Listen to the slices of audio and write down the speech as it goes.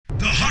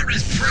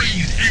Harvest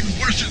Praise and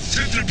Worship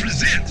Center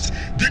presents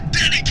the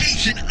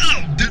Dedication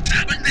of the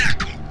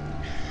Tabernacle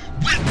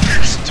with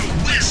Pastor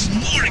Wes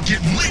Morgan,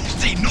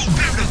 Wednesday,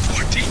 November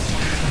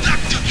 14th,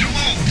 Dr.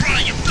 Jamal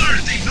Bryant,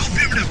 Thursday,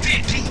 November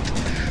 15th,